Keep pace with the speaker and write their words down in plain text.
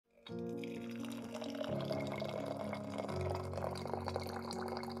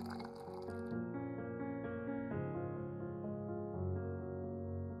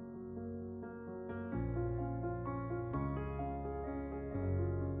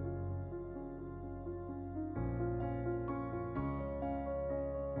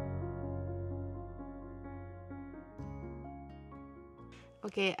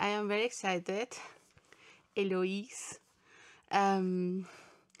Okay, I am very excited. Eloise.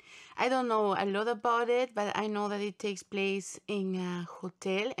 I don't know a lot about it, but I know that it takes place in a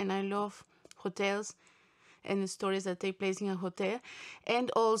hotel, and I love hotels and the stories that take place in a hotel.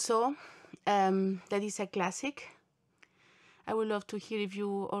 And also, that is a classic. I would love to hear if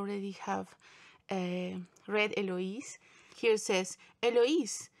you already have read Eloise. Here it says,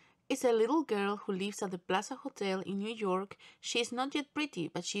 Eloise is a little girl who lives at the Plaza Hotel in New York. She is not yet pretty,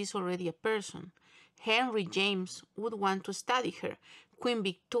 but she is already a person. Henry James would want to study her. Queen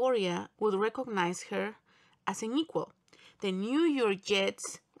Victoria would recognize her as an equal. The New York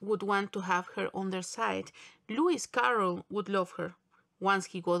Jets would want to have her on their side. Lewis Carroll would love her once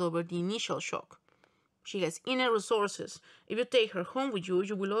he got over the initial shock. She has inner resources. If you take her home with you,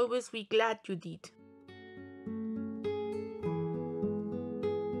 you will always be glad you did.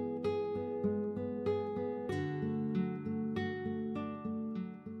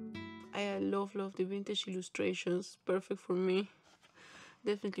 I love the vintage illustrations. Perfect for me.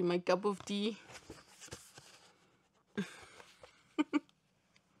 Definitely my cup of tea.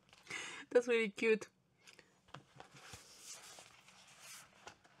 That's really cute.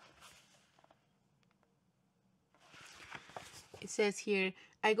 It says here,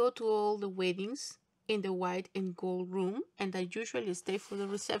 I go to all the weddings in the white and gold room, and I usually stay for the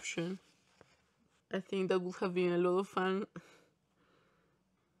reception. I think that would have been a lot of fun.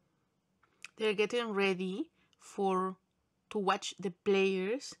 They're getting ready to watch the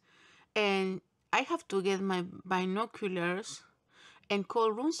players, and I have to get my binoculars and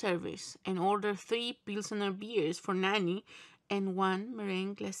call room service and order 3 Pilsner beers for Nanny and 1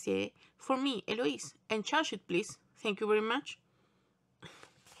 meringue glacé for me, Eloise. And charge it, please. Thank you very much.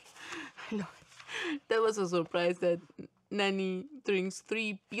 I love it. That was a surprise that Nanny drinks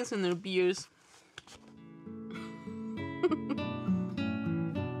 3 Pilsner beers.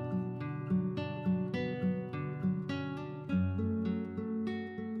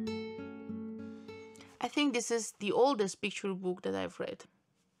 I think this is the oldest picture book that I've read.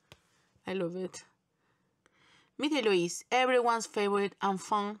 I love it. Meet Eloise, everyone's favorite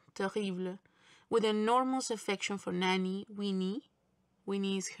enfant terrible, with enormous affection for Nanny,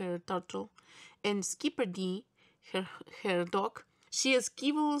 Winnie is her turtle, and Skipper D, her dog. She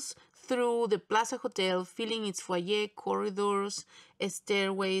skibbles through the Plaza Hotel, filling its foyer, corridors,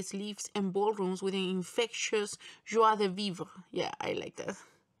 stairways, lifts, and ballrooms with an infectious joie de vivre. Yeah, I like that.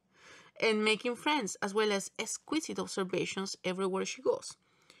 And making friends, as well as exquisite observations everywhere she goes.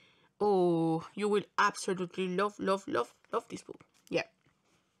 Oh, you will absolutely love this book. Yeah,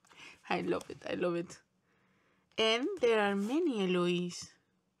 I love it. I love it. And there are many Eloise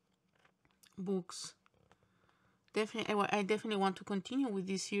books. I definitely want to continue with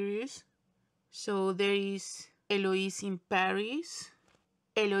this series. So there is Eloise in Paris,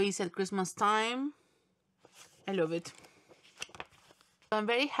 Eloise at Christmas time. I love it. I'm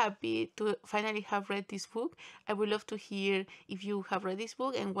very happy to finally have read this book. I would love to hear if you have read this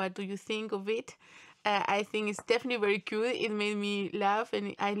book and what do you think of it. I think it's definitely very cute. It made me laugh,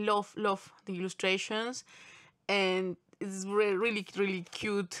 and I love the illustrations, and it's really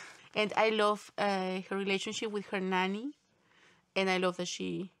cute. And I love her relationship with her nanny, and I love that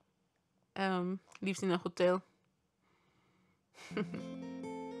she lives in a hotel.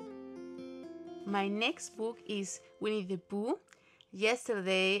 My next book is Winnie the Pooh.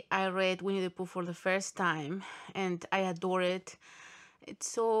 Yesterday I read Winnie the Pooh for the first time, and I adore it.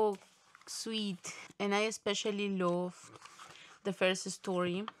 It's so sweet, and I especially love the first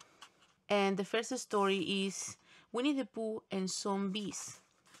story. And the first story is Winnie the Pooh and some bees.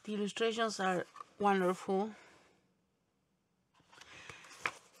 The illustrations are wonderful.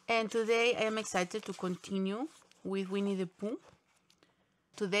 And today I am excited to continue with Winnie the Pooh.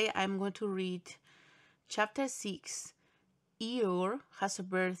 Today I'm going to read chapter 6, Eeyore has a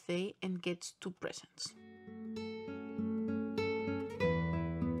birthday and gets 2 presents.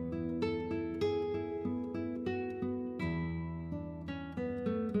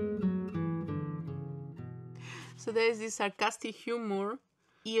 So there is this sarcastic humor.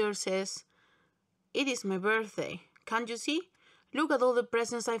 Eeyore says, "It is my birthday. Can't you see? Look at all the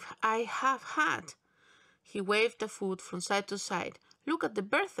presents I have had." He waved the food from side to side. "Look at the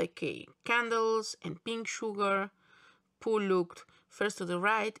birthday cake, candles and pink sugar." Pooh looked first to the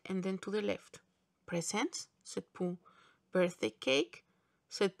right and then to the left. "Presents?" said Pooh. "Birthday cake?"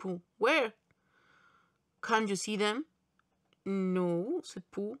 said Pooh. "Where?" "Can't you see them?" "No," said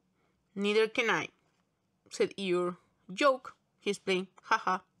Pooh. "Neither can I," said Eeyore. "Joke," he explained. "Ha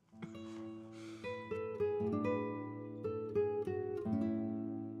ha."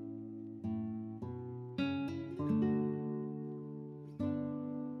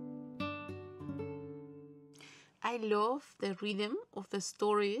 love the rhythm of the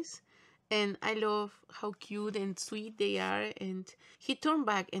stories, and I love how cute and sweet they are. And he turned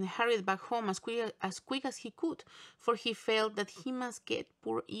back and hurried back home as quick as he could, for he felt that he must get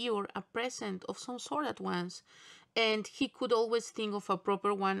poor Eeyore a present of some sort at once, and he could always think of a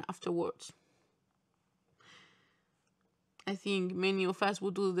proper one afterwards. I think many of us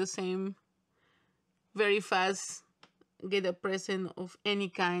would do the same very fast, get a present of any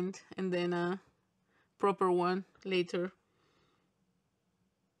kind, and then a proper one later.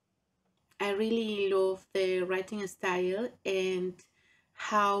 I really love the writing style and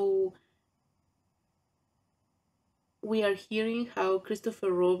how we are hearing how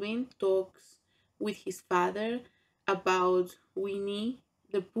Christopher Robin talks with his father about Winnie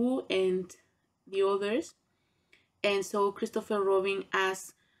the Pooh and the others. And so Christopher Robin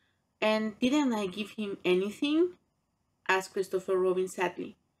asks, "And didn't I give him anything?" asked Christopher Robin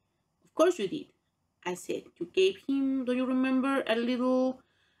sadly. "Of course you did," I said. "You gave him, do you remember, a little.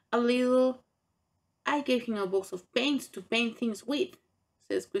 I gave him a box of paints to paint things with,"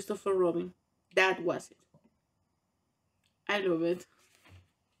 says Christopher Robin. "That was it." I love it.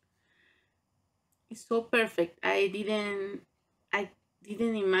 It's so perfect. I didn't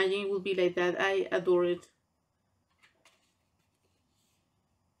imagine it would be like that. I adore it.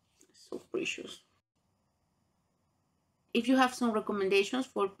 So precious. If you have some recommendations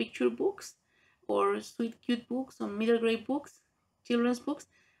for picture books or sweet cute books or middle grade books, children's books,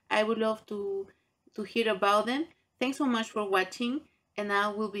 I would love to hear about them. Thanks so much for watching, and I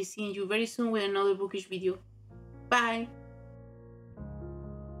will be seeing you very soon with another bookish video. Bye!